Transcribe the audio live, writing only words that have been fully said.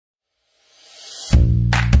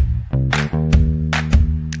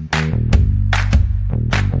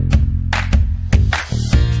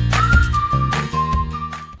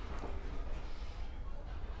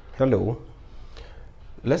Hello.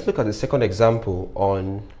 Let's look at the second example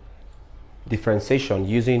on differentiation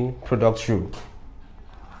using product rule.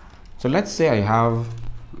 So let's say I have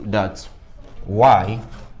that y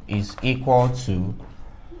is equal to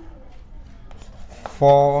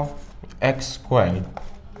 4x squared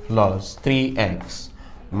plus 3x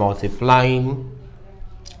multiplying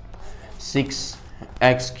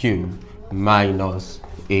 6x cubed minus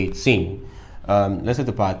 18. Let's say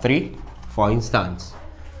to power 3 for instance.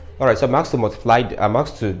 Alright, so I'm asked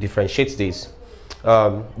to differentiate this.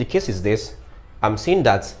 The case is this. I'm seeing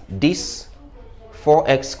that this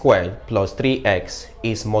 4x squared plus 3x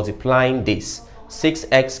is multiplying this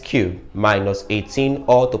 6x cubed minus 18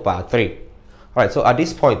 all to power 3. Alright, so at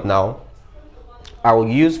this point now, I will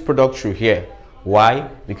use product rule here.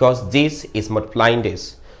 Why? Because this is multiplying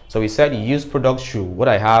this. So we said use product rule when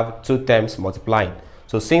I have two terms multiplying.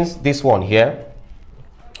 So since this one here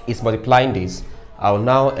is multiplying this, I'll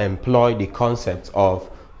now employ the concept of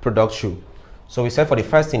product rule. So we said for the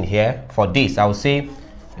first thing here, for this, I will say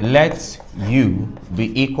let u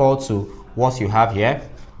be equal to what you have here,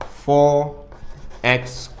 4x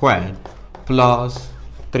squared plus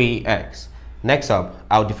 3x. Next up,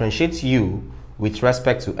 I'll differentiate u with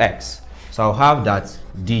respect to x. So I'll have that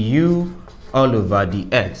du all over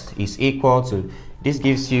dx is equal to, this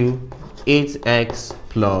gives you 8x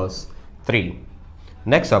plus 3.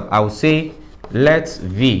 Next up, I will say let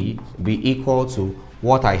v be equal to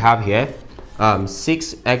what I have here,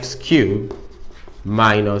 6x cubed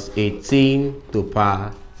minus 18 to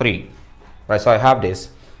power 3. Right, so I have this.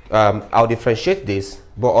 I'll differentiate this,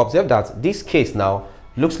 but observe that this case now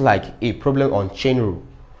looks like a problem on chain rule.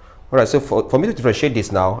 All right, so for me to differentiate this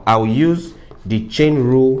now, I will use the chain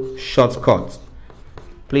rule shortcut.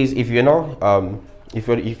 Please, if you're not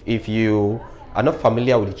if you are not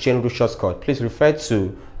familiar with the chain rule shortcut, please refer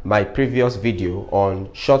to my previous video on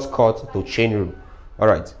shortcut to chain rule. All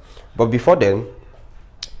right, but before then,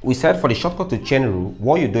 we said for the shortcut to chain rule,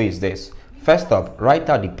 what you do is this. First up, write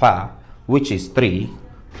out the power, which is 3,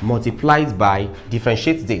 multiplied by,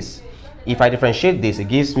 differentiate this. If I differentiate this, it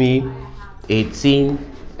gives me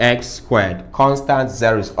 18x squared, constant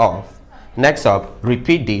 0 is off. Next up,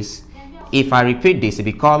 repeat this. If I repeat this, it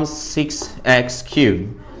becomes 6x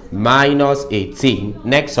cubed minus 18.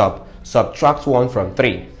 Next up, subtract 1 from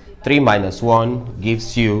 3. 3 minus 1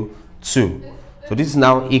 gives you 2. So this is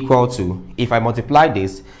now equal to, if I multiply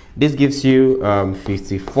this, this gives you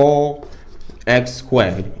 54x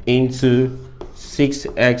squared into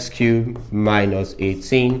 6x cubed minus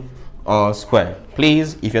 18 all squared.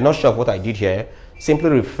 Please, if you're not sure of what I did here,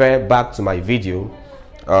 simply refer back to my video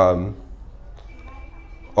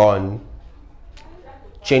on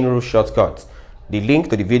chain rule shortcut. The link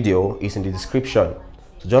to the video is in the description.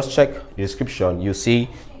 So just check the description, you see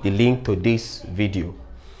the link to this video.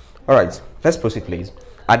 All right, let's proceed please.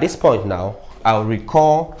 At this point now, I'll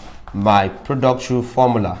recall my product rule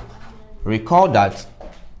formula. Recall that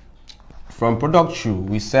from product rule,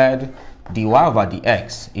 we said dy over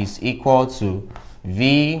dx is equal to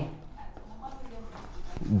v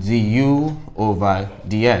du over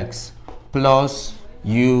dx plus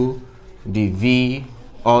u dv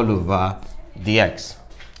all over dx.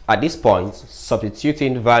 At this point,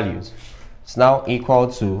 substituting values, it's now equal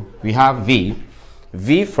to, we have v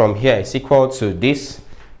from here is equal to this,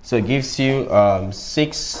 so it gives you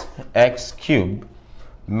 6x cubed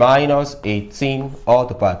minus 18 all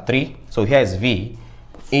to the power 3. So here is v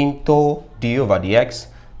into du over dx.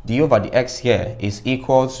 Du over dx here is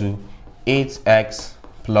equal to 8x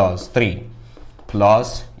plus 3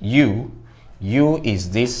 plus u is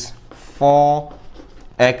this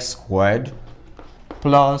 4x squared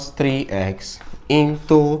plus 3x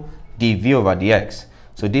into dv over dx.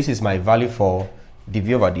 So this is my value for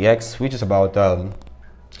dv over dx, which is about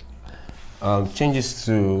changes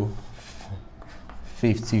to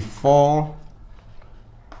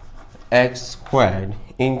 54x squared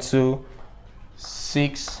into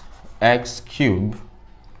 6x cubed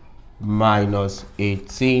minus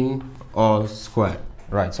 18 all squared.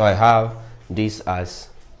 Right, so I have this as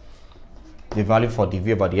the value for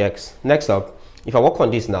dv over dx. Next up, if I work on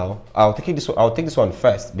this now, I'll take this one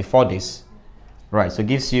first before this. Right, so it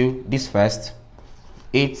gives you this first,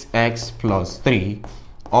 8x plus 3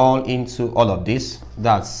 all into all of this,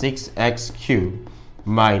 that's 6x cubed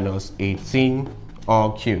minus 18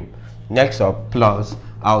 all cubed. Next up, plus,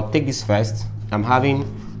 I'll take this first, I'm having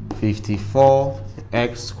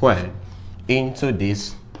 54x squared into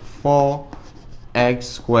this 4x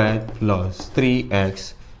squared plus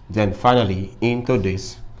 3x, then finally into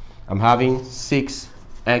this, I'm having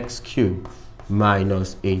 6x cubed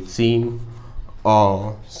minus 18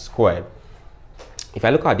 all squared. If I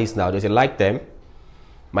look at this now, there's a like term.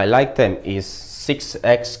 My like term is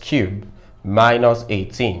 6x cubed minus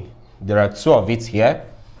 18. There are 2 of it here.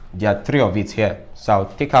 There are 3 of it here. So I'll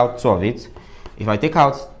take out 2 of it. If I take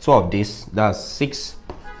out 2 of this, that's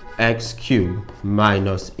 6x cubed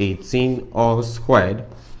minus 18 all squared.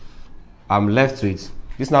 I'm left with,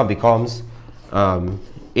 this now becomes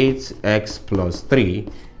 8x plus 3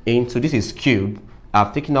 into, this is cubed.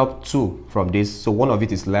 I've taken out 2 from this, so 1 of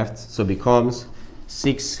it is left. So becomes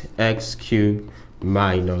 6x cubed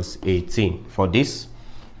minus 18 for this,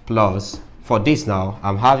 plus for this now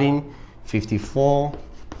I'm having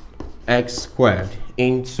 54x squared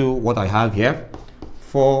into what I have here,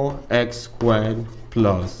 4x squared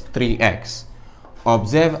plus 3x.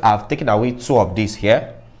 Observe I've taken away 2 of this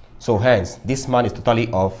here, so hence this man is totally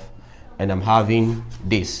off and I'm having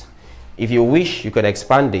this. If you wish, you could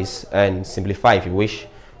expand this and simplify if you wish,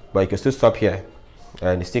 but you can still stop here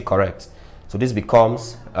and it's still correct. So this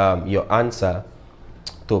becomes your answer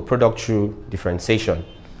to product through differentiation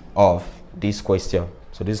of this question.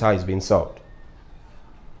 So this is how it's being solved.